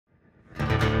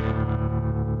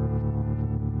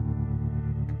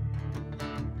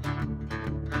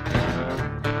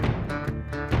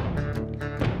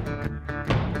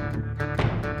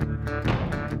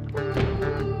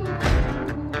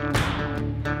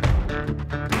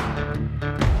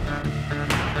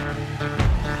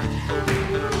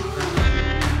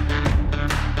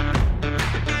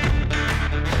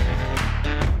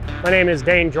My name is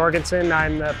Dane Jorgensen.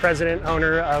 I'm the president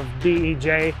owner of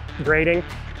DEJ Grading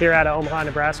here out of Omaha,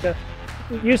 Nebraska.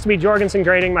 It used to be Jorgensen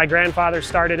Grading. My grandfather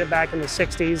started it back in the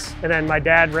 60s, and then my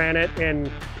dad ran it.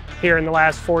 And here in the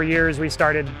last 4 years, we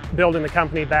started building the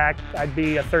company back. I'd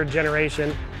be a third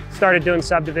generation. Started doing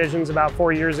subdivisions about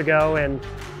 4 years ago and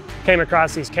came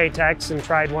across these K-Tecs and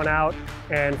tried one out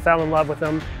and fell in love with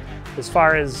them. As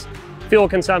far as fuel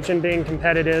consumption being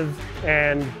competitive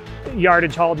and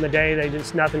yardage hauled in the day,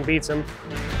 nothing beats them.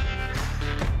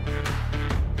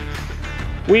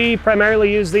 We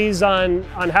primarily use these on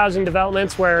housing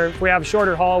developments where if we have a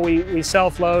shorter haul, we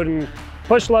self-load, and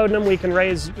push loading them, we can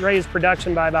raise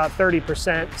production by about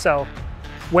 30%. So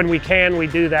when we can, we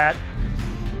do that.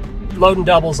 Loading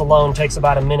doubles alone takes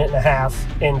about 1.5 minutes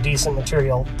in decent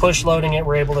material. Push loading it,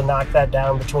 we're able to knock that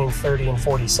down between 30 and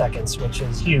 40 seconds, which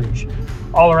is huge.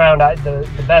 All around, the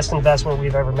best investment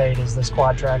we've ever made is this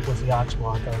quad track with the ox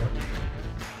block on it.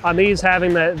 On these,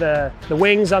 having the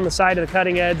wings on the side of the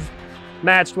cutting edge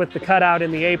matched with the cutout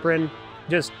in the apron,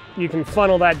 you can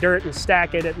funnel that dirt and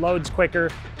stack it. It loads quicker.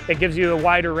 It gives you a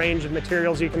wider range of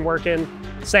materials you can work in.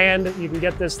 Sand, you can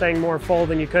get this thing more full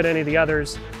than you could any of the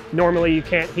others. Normally you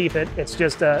can't heap it, it's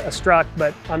just a struck,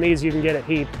 but on these you can get it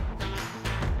heaped.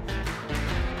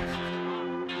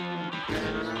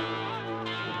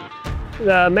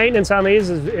 The maintenance on these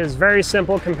is very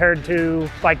simple compared to,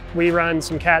 like, we run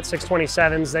some Cat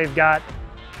 627s. They've got,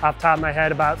 off the top of my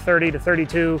head, about 30 to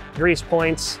 32 grease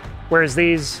points, whereas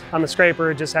these on the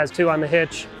scraper just has 2 on the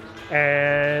hitch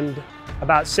and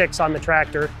about 6 on the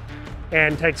tractor,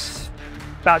 and takes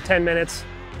about 10 minutes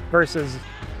versus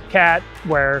Cat,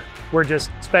 where we're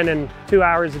just spending 2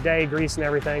 hours a day greasing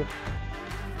everything.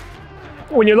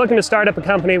 When you're looking to start up a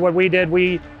company, what we did,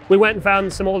 we went and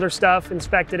found some older stuff,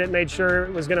 inspected it, made sure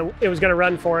it was gonna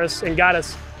run for us, and got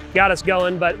us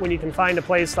going. But when you can find a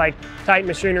place like Titan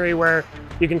Machinery where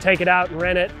you can take it out and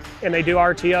rent it, and they do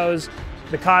RTOs,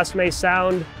 the cost may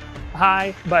sound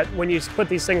high, but when you put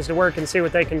these things to work and see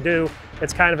what they can do,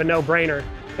 it's kind of a no-brainer.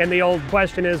 And the old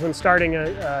question is, when starting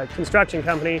a construction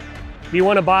company, do you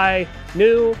want to buy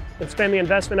new and spend the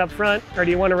investment up front, or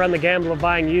do you want to run the gamble of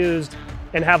buying used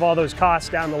and have all those costs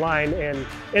down the line? And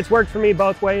it's worked for me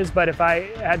both ways, but if I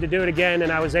had to do it again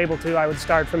and I was able to, I would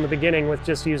start from the beginning with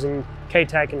just using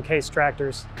K-Tec and Case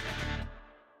tractors.